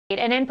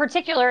And in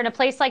particular, in a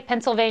place like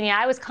Pennsylvania,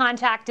 I was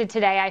contacted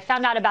today. I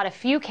found out about a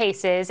few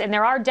cases, and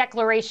there are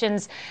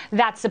declarations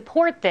that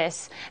support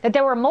this, that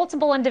there were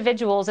multiple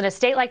individuals in a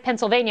state like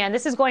Pennsylvania, and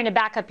this is going to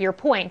back up your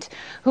point,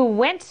 who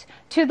went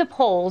to the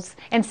polls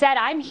and said,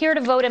 I'm here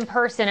to vote in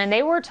person, and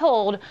they were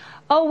told,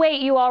 oh,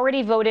 wait, you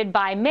already voted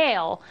by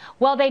mail.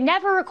 Well, they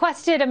never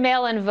requested a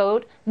mail-in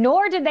vote,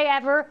 nor did they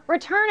ever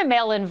return a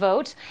mail-in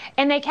vote,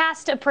 and they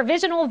cast a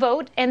provisional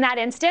vote in that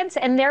instance,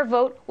 and their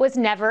vote was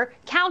never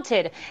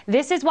counted.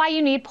 This is why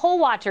you need poll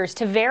watchers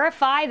to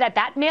verify that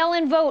that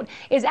mail-in vote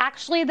is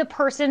actually the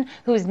person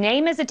whose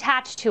name is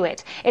attached to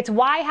it. It's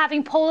why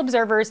having poll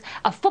observers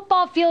a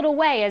football field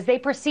away as they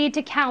proceed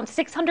to count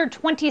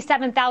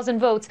 627,000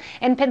 votes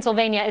in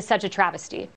Pennsylvania is such a travesty.